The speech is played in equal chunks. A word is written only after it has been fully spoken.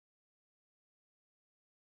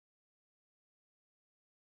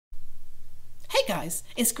Hey guys,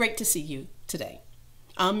 it's great to see you today.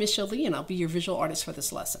 I'm Miss Joli and I'll be your visual artist for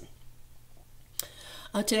this lesson.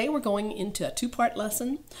 Today we're going into a two-part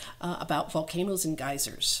lesson about volcanoes and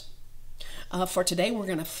geysers. For today we're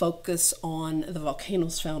going to focus on the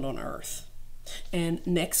volcanoes found on Earth. And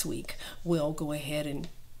next week we'll go ahead and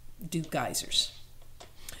do geysers.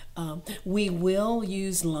 We will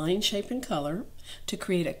use line, shape, and color to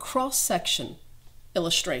create a cross-section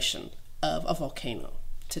illustration of a volcano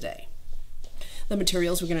today. The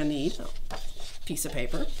materials we're going to need: a piece of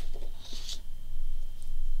paper,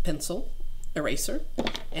 pencil, eraser,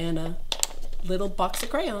 and a little box of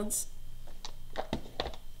crayons.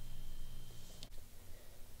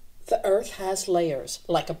 The Earth has layers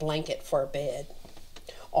like a blanket for a bed,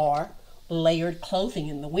 or layered clothing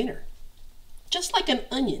in the winter. Just like an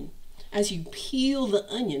onion, as you peel the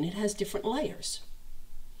onion, it has different layers.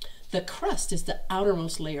 The crust is the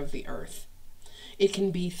outermost layer of the Earth. It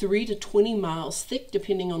can be 3 to 20 miles thick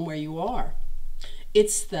depending on where you are.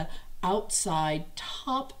 It's the outside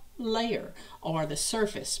top layer, or the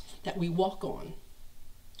surface, that we walk on.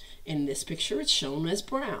 In this picture it's shown as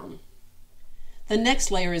brown. The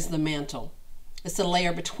next layer is the mantle. It's the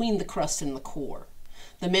layer between the crust and the core.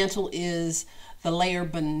 The mantle is the layer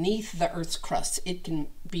beneath the Earth's crust. It can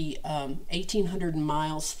be 1,800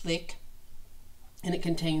 miles thick, and it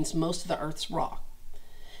contains most of the Earth's rock.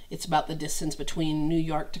 It's about the distance between New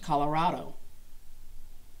York to Colorado.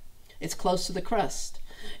 It's close to the crust.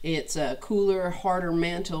 It's a cooler, harder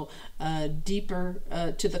mantle, deeper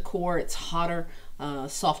to the core. It's hotter,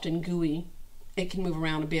 soft and gooey. It can move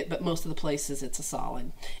around a bit, but most of the places it's a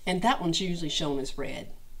solid. And that one's usually shown as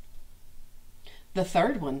red. The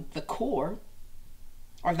third one, the core,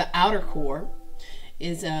 or the outer core,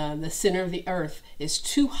 is the center of the Earth, is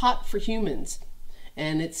too hot for humans,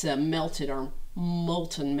 and it's melted or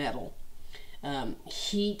molten metal.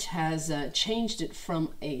 Heat has changed it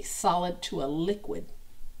from a solid to a liquid.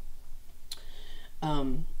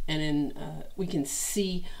 We can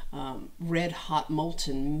see red hot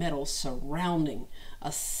molten metal surrounding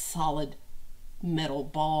a solid metal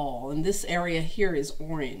ball, and this area here is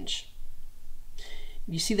orange.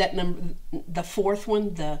 You see that number, the fourth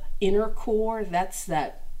one, the inner core, that's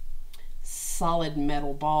that solid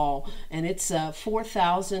metal ball, and it's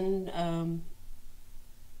 4,000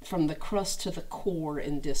 from the crust to the core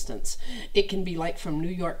in distance. It can be like from New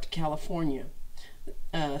York to California.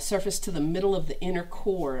 Surface to the middle of the inner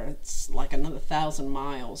core, it's like another 1,000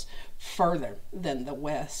 miles further than the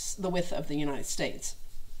width of the United States.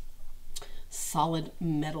 Solid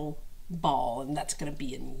metal ball, and that's going to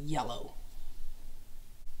be in yellow.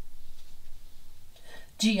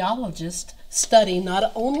 Geologists study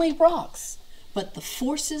not only rocks, but the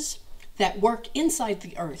forces that work inside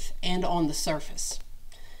the Earth and on the surface.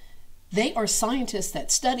 They are scientists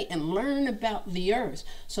that study and learn about the Earth,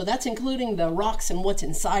 so that's including the rocks and what's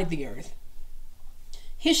inside the Earth.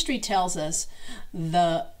 History tells us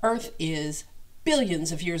the Earth is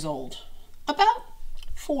billions of years old, about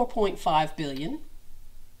 4.5 billion.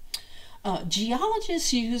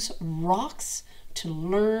 Geologists use rocks to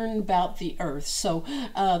learn about the Earth. So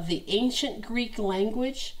the ancient Greek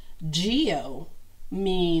language, geo,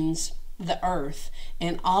 means the earth,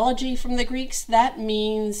 and ology from the Greeks, that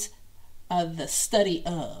means the study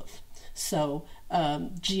of. So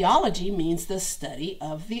geology means the study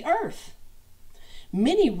of the Earth.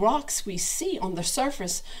 Many rocks we see on the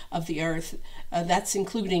surface of the Earth, that's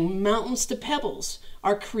including mountains to pebbles,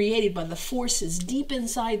 are created by the forces deep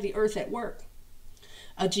inside the Earth at work.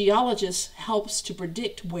 A geologist helps to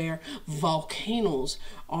predict where volcanoes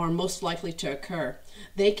are most likely to occur.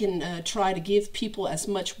 They can try to give people as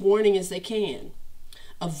much warning as they can.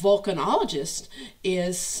 A volcanologist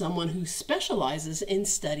is someone who specializes in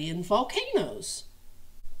studying volcanoes.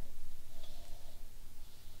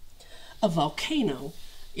 A volcano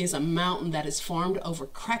is a mountain that is formed over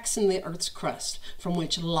cracks in the Earth's crust, from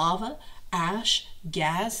which lava, ash,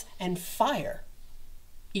 gas, and fire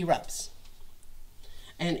erupts.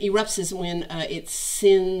 And erupts is when it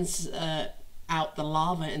sends out the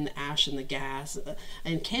lava and the ash and the gas,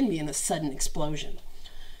 and can be in a sudden explosion.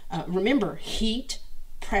 Remember, heat,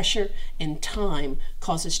 pressure, and time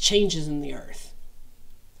causes changes in the Earth.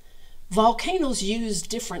 Volcanoes use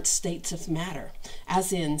different states of matter,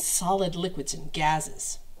 as in solid, liquids, and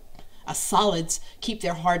gases. Solids keep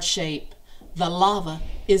their hard shape. The lava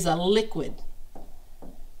is a liquid,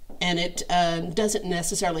 and it doesn't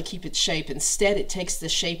necessarily keep its shape. Instead, it takes the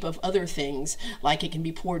shape of other things, like it can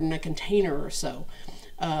be poured in a container or so.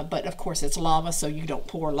 But of course, it's lava, so you don't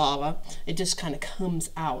pour lava. It just kind of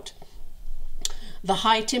comes out. The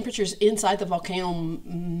high temperatures inside the volcano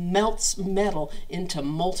melts metal into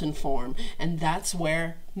molten form, and that's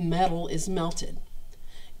where metal is melted.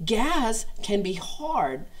 Gas can be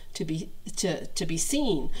hard to be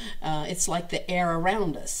seen. It's like the air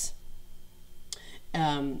around us.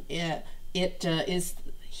 It is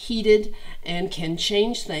heated and can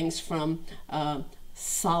change things from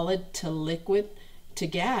solid to liquid to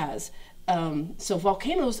gas. So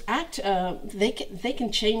volcanoes act, they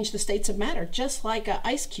can change the states of matter, just like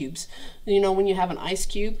ice cubes. You know, when you have an ice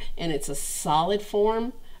cube and it's a solid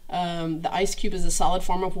form, the ice cube is a solid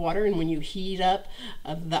form of water, and when you heat up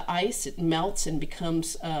the ice, it melts and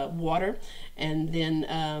becomes water, and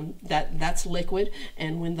then that's liquid.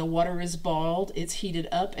 And when the water is boiled, it's heated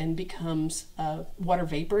up and becomes water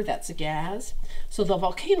vapor. That's a gas. So the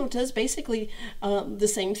volcano does basically the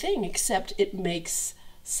same thing, except it makes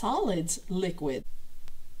solids liquid.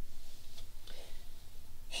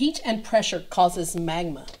 Heat and pressure causes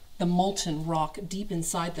magma, the molten rock deep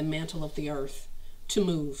inside the mantle of the earth, to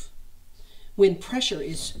move. When pressure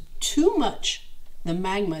is too much, the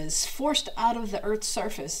magma is forced out of the earth's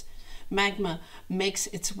surface. Magma makes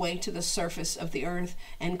its way to the surface of the earth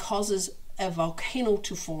and causes a volcano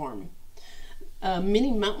to form.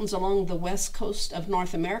 Many mountains along the west coast of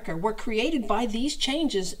North America were created by these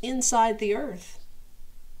changes inside the earth.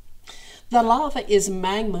 The lava is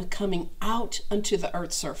magma coming out onto the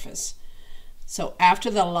earth's surface. So after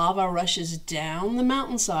the lava rushes down the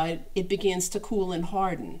mountainside, it begins to cool and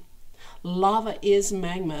harden. Lava is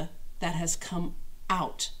magma that has come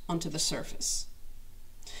out onto the surface.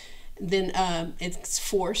 Then it's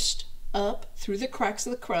forced up through the cracks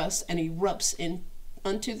of the crust and erupts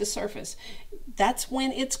onto the surface. That's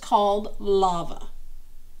when it's called lava.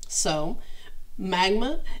 So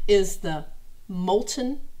magma is the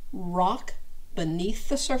molten rock beneath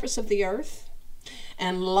the surface of the earth,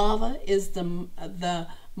 and lava is the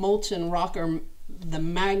molten rock, or the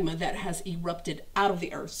magma that has erupted out of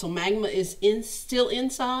the earth. So magma is still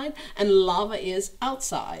inside and lava is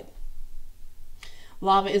outside.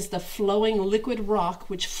 Lava is the flowing liquid rock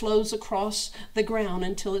which flows across the ground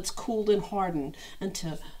until it's cooled and hardened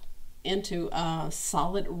into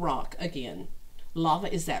solid rock again.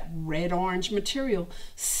 Lava is that red-orange material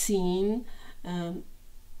seen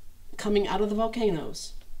coming out of the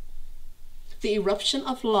volcanoes. The eruption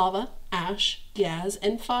of lava, ash, gas,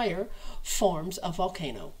 and fire forms a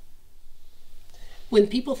volcano. When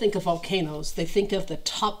people think of volcanoes, they think of the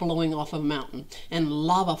top blowing off of a mountain and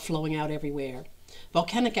lava flowing out everywhere.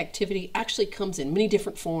 Volcanic activity actually comes in many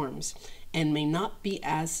different forms and may not be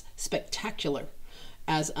as spectacular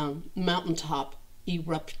as a mountaintop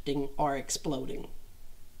erupting or exploding.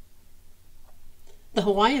 The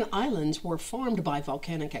Hawaiian Islands were formed by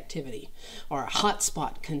volcanic activity, or a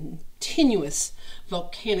hotspot, continuous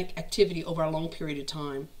volcanic activity over a long period of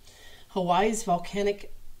time. Hawaii's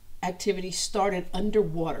volcanic activity started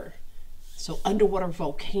underwater, so underwater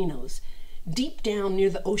volcanoes, deep down near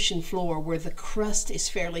the ocean floor where the crust is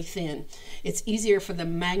fairly thin. It's easier for the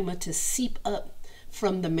magma to seep up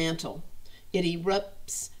from the mantle. It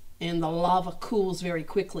erupts and the lava cools very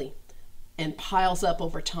quickly and piles up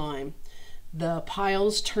over time. The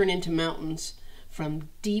piles turn into mountains from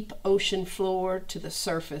deep ocean floor to the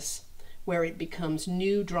surface, where it becomes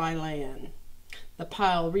new dry land. The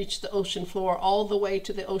pile reached the ocean floor all the way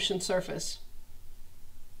to the ocean surface.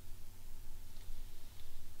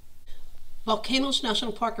 Volcanoes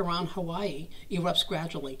National Park around Hawaii erupts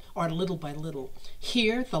gradually, or little by little.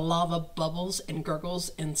 Here, the lava bubbles and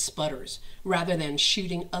gurgles and sputters, rather than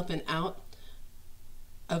shooting up and out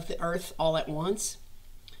of the earth all at once.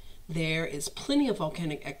 There is plenty of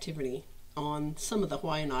volcanic activity on some of the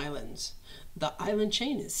Hawaiian Islands. The island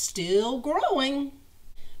chain is still growing.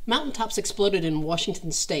 Mountaintops exploded in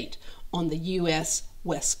Washington State on the U.S.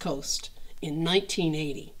 West Coast in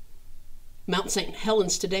 1980. Mount St.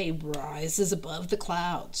 Helens today rises above the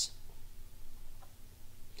clouds.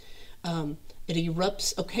 It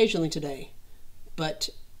erupts occasionally today, but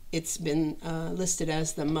it's been listed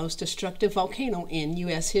as the most destructive volcano in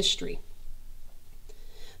U.S. history.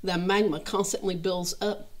 The magma constantly builds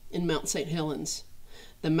up in Mount St. Helens.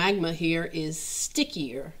 The magma here is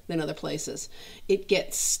stickier than other places. It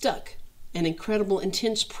gets stuck, and incredible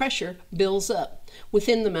intense pressure builds up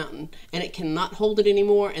within the mountain, and it cannot hold it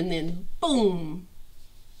anymore, and then boom,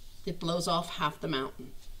 it blows off half the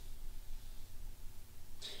mountain.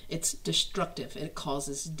 It's destructive and it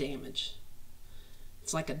causes damage.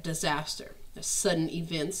 It's like a disaster. There's sudden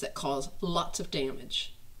events that cause lots of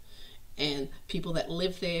damage. And people that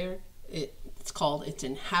live there, it's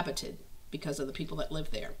inhabited because of the people that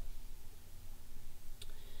live there.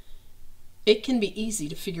 It can be easy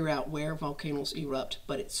to figure out where volcanoes erupt,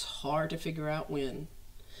 but it's hard to figure out when.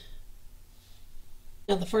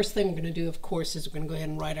 Now the first thing we're going to do, of course, is we're going to go ahead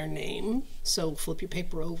and write our name. So flip your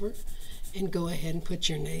paper over and go ahead and put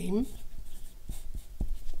your name.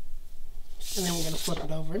 And then we're going to flip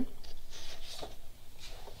it over.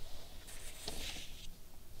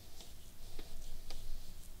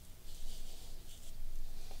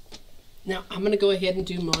 Now I'm going to go ahead and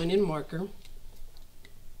do mine in marker.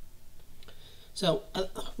 So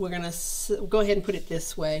we're going to go ahead and put it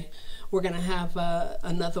this way. We're going to have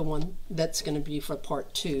another one that's going to be for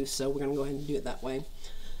part 2, so we're going to go ahead and do it that way.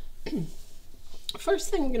 First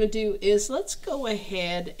thing we're going to do is let's go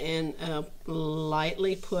ahead and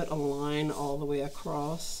lightly put a line all the way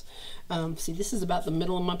across. See, this is about the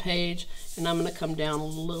middle of my page, and I'm going to come down a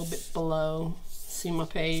little bit below. See my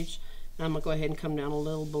page? And I'm going to go ahead and come down a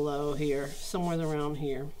little below here, somewhere around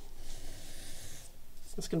here.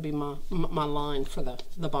 That's going to be my line for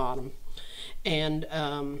the bottom. And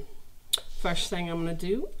first thing I'm going to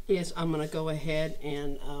do is I'm going to go ahead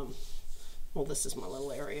and, well, this is my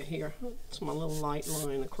little area here. It's my little light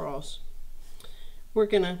line across. We're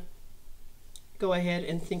going to go ahead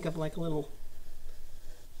and think of like a little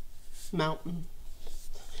mountain.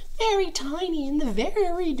 Very tiny in the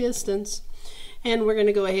very distance. And we're going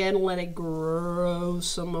to go ahead and let it grow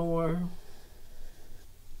some more.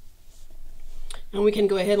 And we can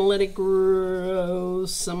go ahead and let it grow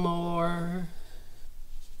some more.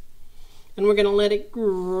 And we're going to let it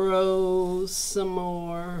grow some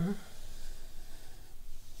more.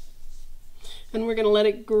 And we're going to let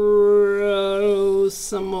it grow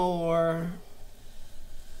some more.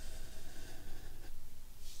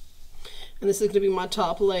 And this is going to be my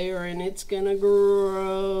top layer, and it's going to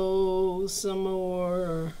grow some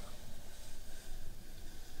more.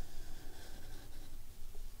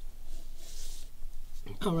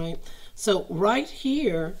 All right, so right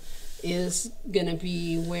here is going to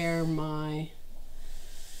be where my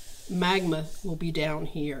magma will be down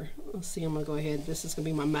here. Let's see, I'm going to go ahead. This is going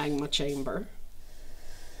to be my magma chamber.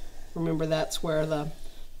 Remember, that's where the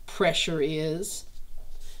pressure is.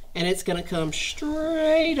 And it's going to come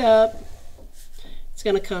straight up. It's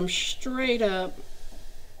going to come straight up.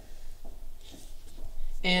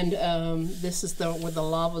 And this is where the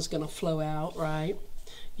lava is going to flow out, right?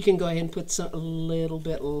 You can go ahead and put a little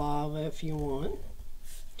bit of lava if you want.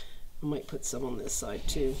 I might put some on this side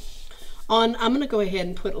too. I'm going to go ahead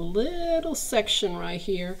and put a little section right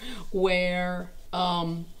here where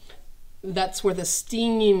that's where the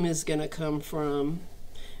steam is going to come from,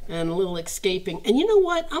 and a little escaping. And you know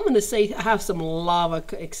what? I'm going to say I have some lava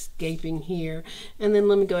escaping here, and then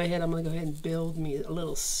let me go ahead. I'm going to go ahead and build me a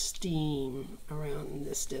little steam around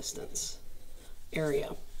this distance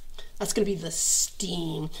area. That's going to be the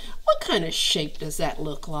steam. What kind of shape does that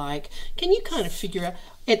look like? Can you kind of figure out?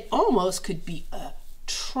 It almost could be a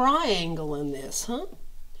triangle in this, huh?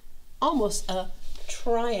 Almost a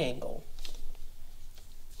triangle.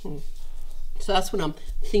 So that's what I'm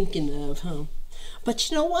thinking of, huh? But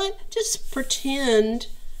you know what? Just pretend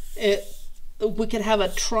we could have a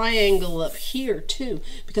triangle up here too,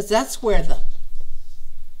 because that's where the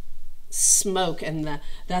smoke and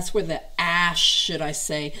that's where the ash, should I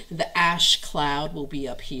say, the ash cloud will be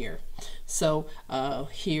up here. So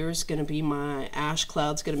here's going to be my ash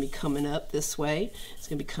cloud's going to be coming up this way. It's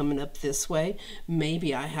going to be coming up this way.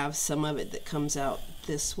 Maybe I have some of it that comes out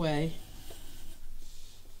this way.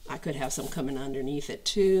 I could have some coming underneath it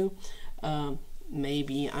too.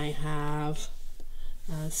 Maybe I have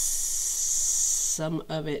some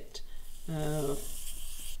of it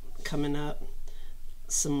coming up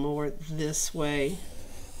some more this way.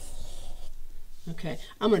 Okay,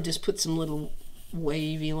 I'm going to just put some little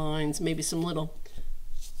wavy lines, maybe some little,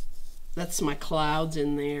 that's my clouds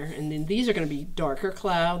in there, and then these are going to be darker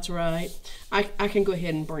clouds, right? I can go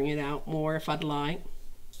ahead and bring it out more if I'd like.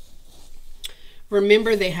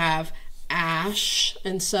 Remember, they have ash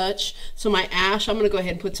and such, so my ash, I'm going to go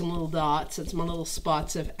ahead and put some little dots. It's my little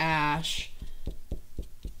spots of ash.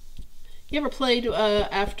 You ever played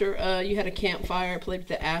after you had a campfire, played with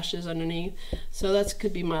the ashes underneath? So that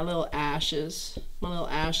could be my little ashes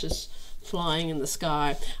flying in the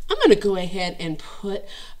sky. I'm going to go ahead and put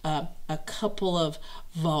a couple of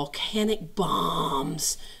volcanic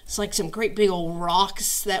bombs. It's like some great big old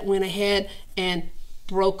rocks that went ahead and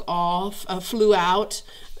broke off, flew out.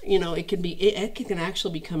 You know, it can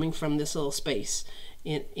actually be coming from this little space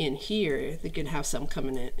in here. They could have some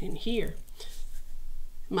coming in here.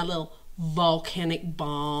 My little volcanic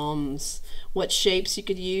bombs. What shapes you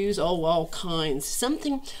could use? Oh, all kinds.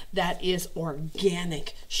 Something that is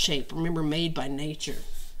organic shape. Remember, made by nature.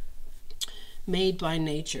 Made by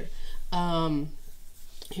nature.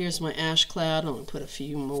 Here's my ash cloud. I'm going to put a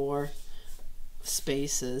few more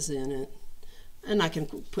spaces in it. And I can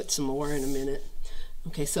put some more in a minute.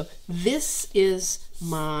 Okay, so this is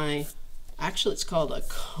my, actually it's called a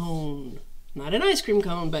cone. Not an ice cream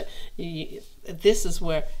cone, but this is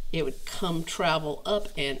where it would travel up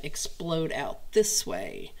and explode out this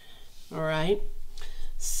way. All right,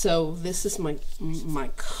 so this is my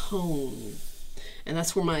cone. And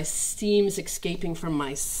that's where my steam is escaping from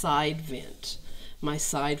my side vent.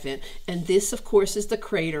 And this, of course, is the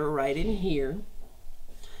crater right in here.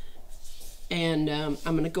 And I'm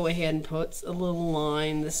going to go ahead and put a little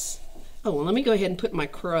line. Oh, well, let me go ahead and put my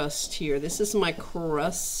crust here. This is my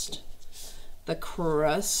crust. The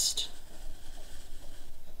crust.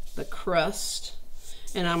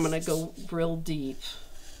 And I'm going to go real deep.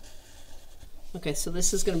 Okay, so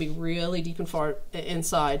this is going to be really deep and far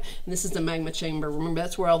inside. And this is the magma chamber. Remember,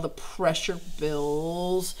 that's where all the pressure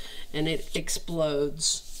builds and it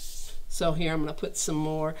explodes. So here I'm going to put some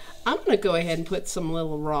more. I'm going to go ahead and put some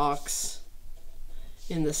little rocks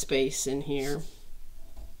in the space in here.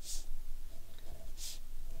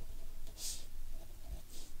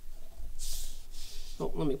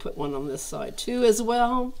 Oh, let me put one on this side too as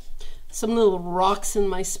well. Some little rocks in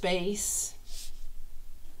my space.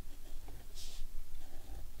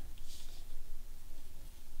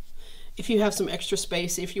 If you have some extra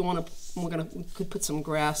space, if you want to, we could put some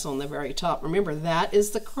grass on the very top. Remember, that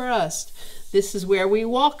is the crust. This is where we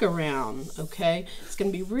walk around, okay? It's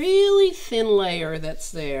going to be really thin layer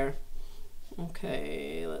that's there.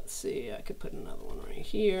 Okay, let's see. I could put another one right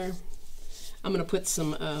here. I'm going to put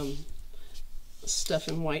some stuff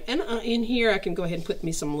in white. And in here, I can go ahead and put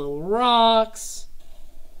me some little rocks.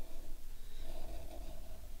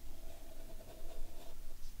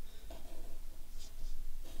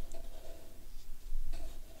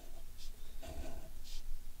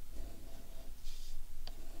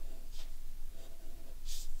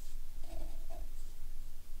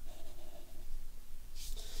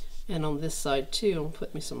 And on this side too, I'll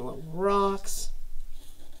put me some little rocks.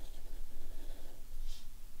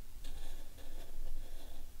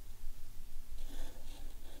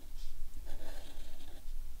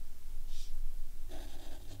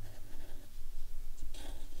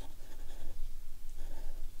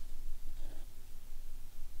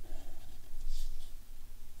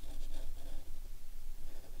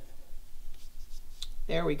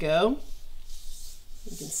 There we go.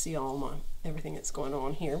 You can see all everything that's going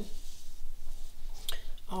on here.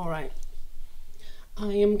 All right,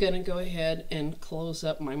 I am going to go ahead and close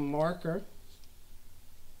up my marker.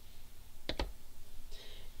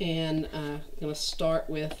 And I'm going to start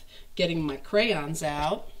with getting my crayons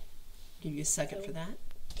out. Give you a second for that.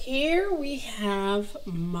 Here we have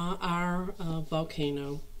our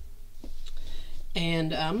volcano.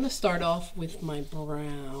 And I'm going to start off with my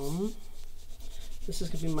brown. This is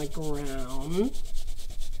going to be my ground.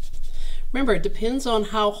 Remember, it depends on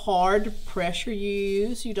how hard pressure you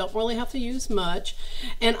use. You don't really have to use much.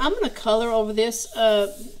 And I'm going to color over this.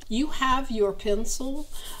 You have your pencil.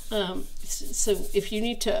 So if you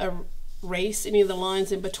need to erase any of the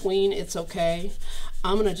lines in between, it's okay.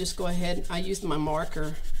 I'm going to just go ahead. I used my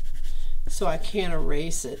marker, so I can't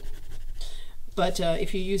erase it. But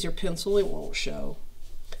if you use your pencil, it won't show.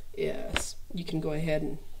 Yes, you can go ahead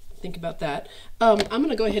and think about that. I'm going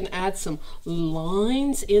to go ahead and add some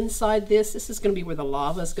lines inside this. This is going to be where the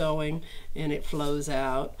lava is going and it flows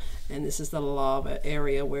out. And this is the lava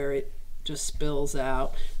area where it just spills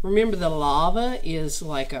out. Remember, the lava is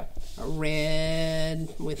like a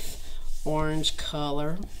red with orange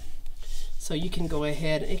color. So you can go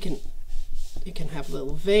ahead, it can have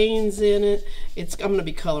little veins in it. I'm going to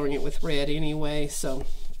be coloring it with red anyway, so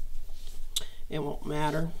it won't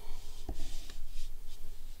matter.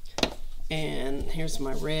 And here's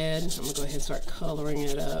my red. I'm going to go ahead and start coloring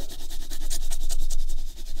it up.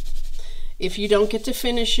 If you don't get to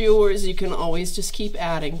finish yours, you can always just keep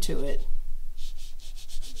adding to it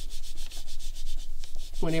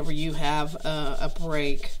whenever you have a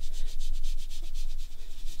break.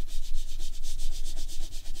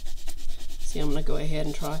 See, I'm going to go ahead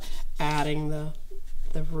and try adding the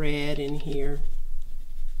red in here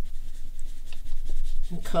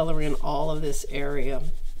and coloring all of this area.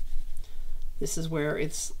 This is where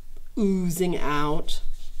it's oozing out.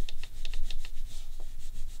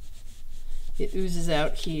 It oozes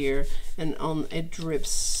out here, and it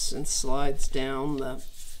drips and slides down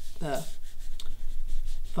the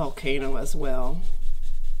volcano as well.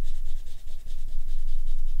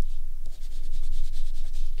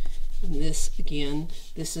 And this, again,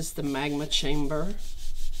 this is the magma chamber.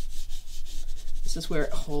 This is where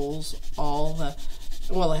it holds all the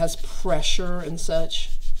well, it has pressure and such.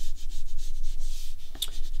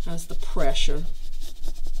 Has the pressure.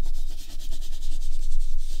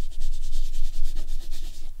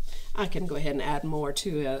 I can go ahead and add more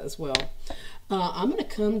to it as well. I'm going to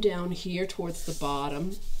come down here towards the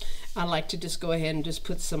bottom. I like to just go ahead and just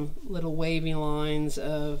put some little wavy lines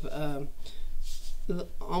of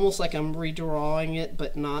almost like I'm redrawing it,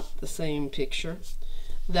 but not the same picture.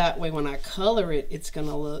 That way when I color it, it's going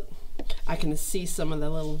to look, I can see some of the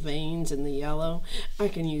little veins in the yellow. I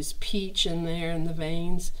can use peach in there in the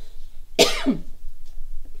veins.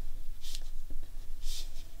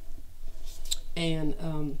 And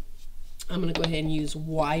I'm going to go ahead and use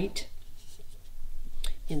white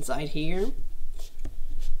inside here.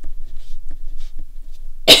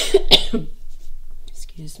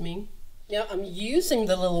 Excuse me. Now I'm using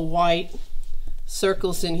the little white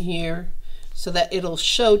circles in here so that it'll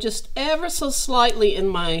show just ever so slightly in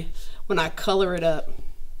my, when I color it up,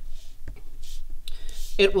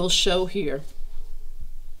 it will show here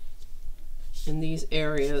in these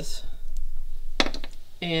areas.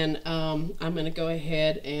 And I'm going to go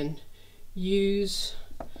ahead and use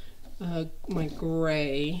my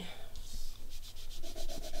gray.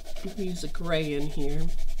 Use a gray in here.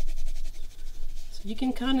 So you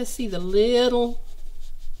can kind of see the little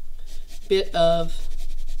bit of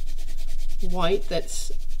white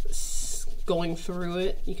that's going through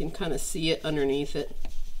it. You can kind of see it underneath it.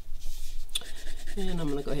 And I'm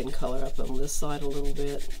going to go ahead and color up on this side a little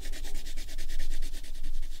bit.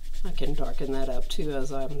 I can darken that up too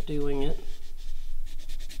as I'm doing it.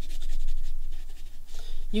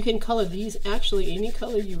 You can color these actually any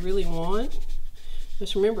color you really want.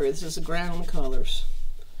 Just remember, this is ground colors.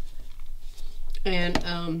 And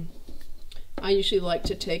I usually like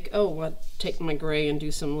to take, I take my gray and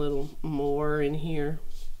do some little more in here.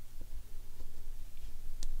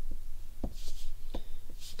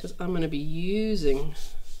 Because I'm going to be using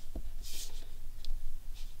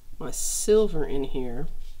my silver in here.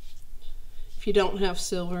 If you don't have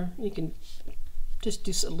silver, you can just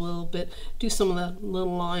do a little bit, do some of the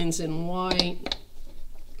little lines in white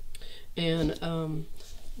and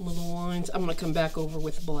little lines. I'm going to come back over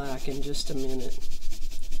with black in just a minute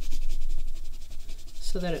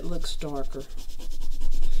so that it looks darker.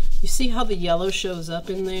 You see how the yellow shows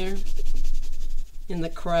up in there? In the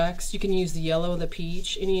cracks? You can use the yellow, the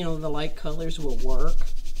peach, any of the light colors will work.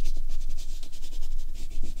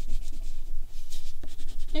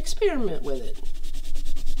 Experiment with it.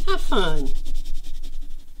 Have fun.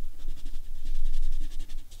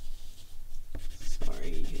 Sorry,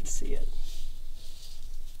 you can see it.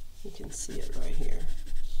 You can see it right here.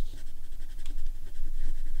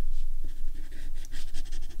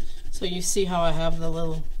 So you see how I have the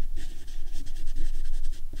little,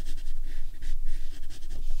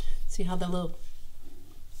 see how the little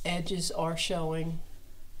edges are showing?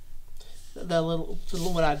 The little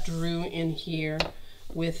what I drew in here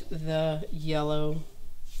with the yellow,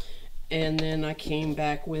 and then I came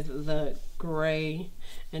back with the gray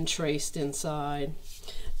and traced inside.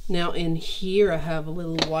 Now in here I have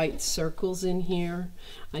little white circles in here.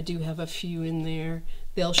 I do have a few in there.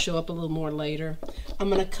 They'll show up a little more later. I'm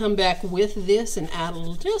going to come back with this and add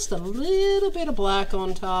just a little bit of black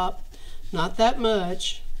on top. Not that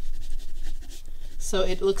much. So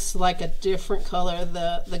it looks like a different color.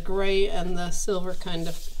 The gray and the silver kind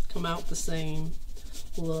of come out the same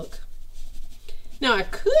look. Now I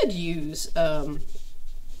could use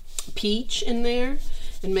peach in there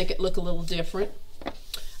and make it look a little different.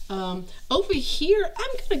 Over here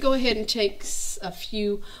I'm going to go ahead and take a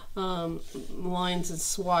few lines and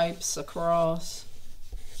swipes across.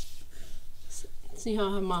 See how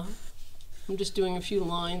I have I'm just doing a few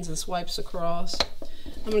lines and swipes across.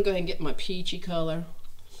 I'm going to go ahead and get my peachy color.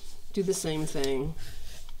 Do the same thing.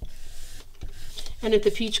 And if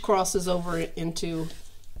the peach crosses over into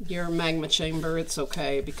your magma chamber, it's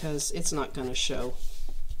okay because it's not going to show.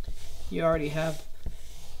 You already have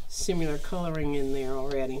similar coloring in there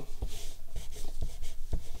already.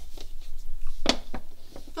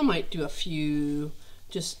 I might do a few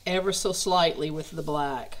just ever so slightly with the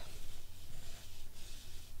black.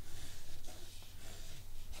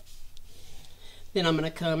 Then I'm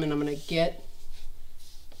going to come and I'm going to get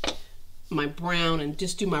my brown and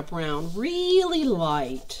just do my brown really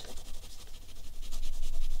light.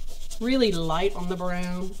 Really light on the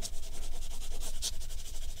brown.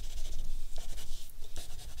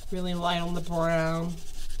 Really light on the brown.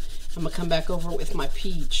 I'm going to come back over with my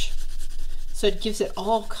peach. So it gives it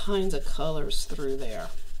all kinds of colors through there.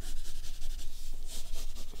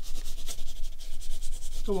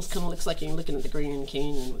 Almost kind of looks like you're looking at the Grand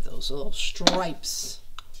Canyon with those little stripes.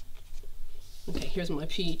 Okay, here's my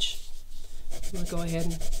peach. I'm going to go ahead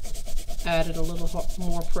and add it a little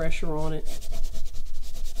more pressure on it.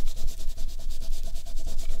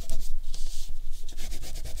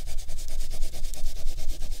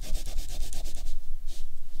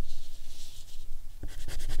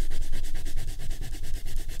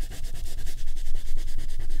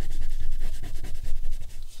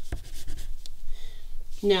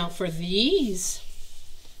 Now for these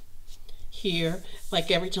here,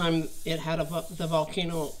 like every time it had the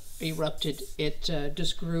volcano erupted, it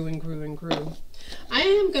just grew and grew and grew. I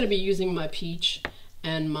am going to be using my peach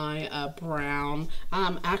and my brown.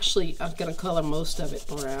 I'm going to color most of it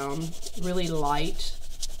brown, really light.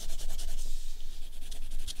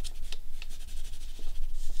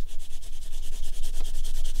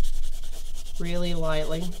 Really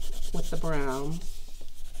lightly with the brown.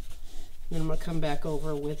 Then I'm going to come back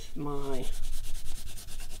over with my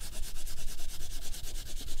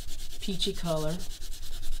peachy color.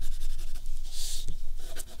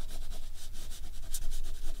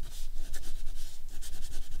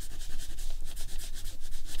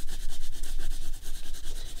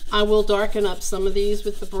 I will darken up some of these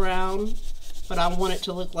with the brown, but I want it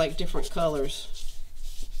to look like different colors.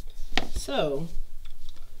 So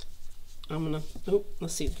I'm going to,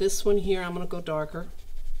 let's see, this one here, I'm going to go darker.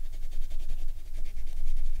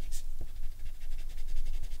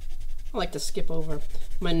 I like to skip over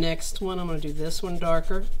my next one. I'm going to do this one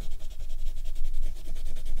darker.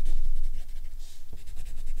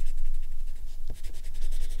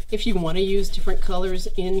 If you want to use different colors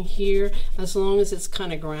in here, as long as it's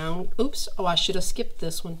kind of ground. Oops, oh, I should have skipped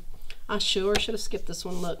this one. I sure should have skipped this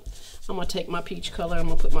one. Look, I'm going to take my peach color. I'm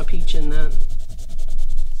going to put my peach in that.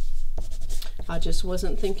 I just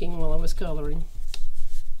wasn't thinking while I was coloring.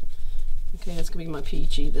 Okay, that's going to be my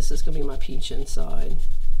peachy. This is going to be my peach inside.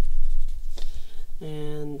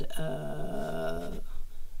 And I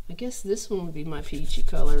guess this one would be my peachy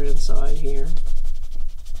color inside here.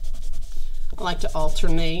 I like to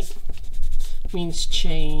alternate. Means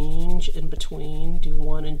change in between. Do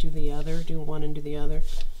one and do the other. Do one and do the other.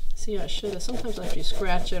 See, I should have. Sometimes if you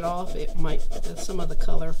scratch it off, it might, some of the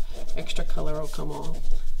color, extra color will come off.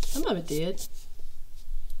 Some of it did.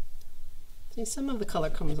 See, some of the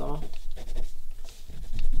color comes off.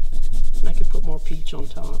 And I can put more peach on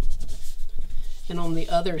top. And on the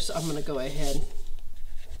others, I'm going to go ahead.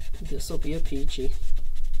 This will be a peachy.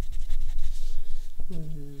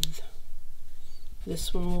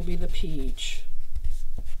 This one will be the peach.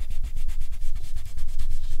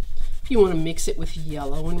 If you want to mix it with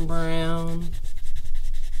yellow and brown,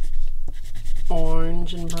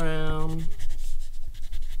 orange and brown.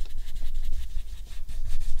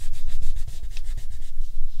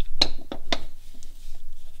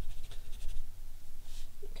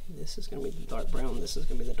 This is going to be the dark brown. This is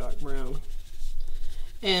going to be the dark brown.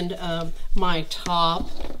 And my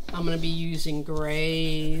top, I'm going to be using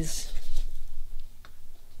grays.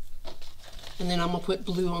 And then I'm going to put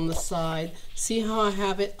blue on the side. See how I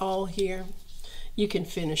have it all here? You can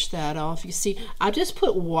finish that off. You see, I just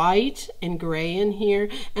put white and gray in here,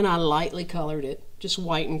 and I lightly colored it. Just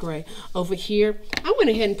white and gray. Over here, I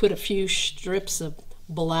went ahead and put a few strips of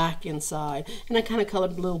black inside. And I kind of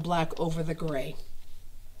colored a little black over the gray.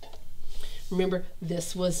 Remember,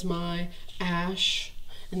 this was my ash,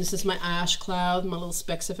 and this is my ash cloud, my little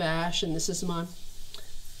specks of ash, and this is my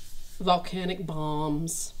volcanic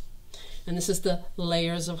bombs, and this is the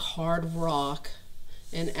layers of hard rock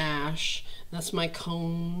and ash. That's my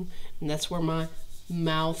cone, and that's where my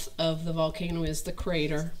mouth of the volcano is, the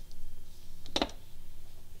crater.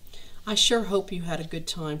 I sure hope you had a good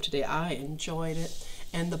time today. I enjoyed it,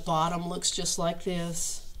 and the bottom looks just like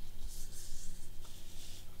this.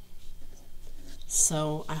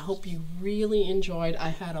 So I hope you really enjoyed. I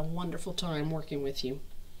had a wonderful time working with you.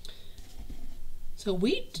 So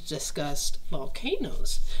we discussed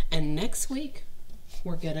volcanoes, and next week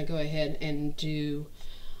we're going to go ahead and do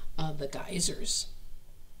the geysers.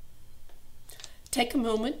 Take a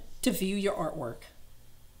moment to view your artwork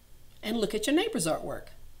and look at your neighbor's artwork.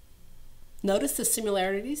 Notice the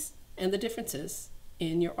similarities and the differences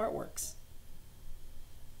in your artworks.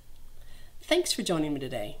 Thanks for joining me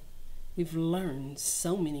today. We've learned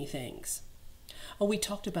so many things. Oh, we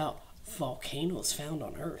talked about volcanoes found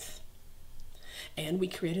on Earth. And we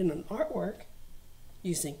created an artwork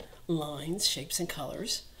using lines, shapes, and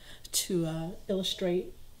colors to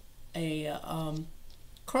illustrate a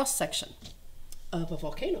cross-section of a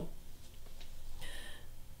volcano.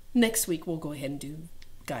 Next week, we'll go ahead and do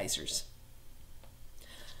geysers.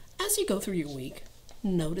 As you go through your week,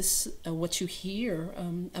 notice what you hear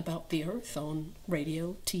about the Earth on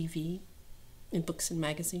radio, TV, in books and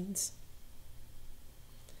magazines.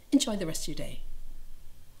 Enjoy the rest of your day.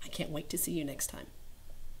 I can't wait to see you next time.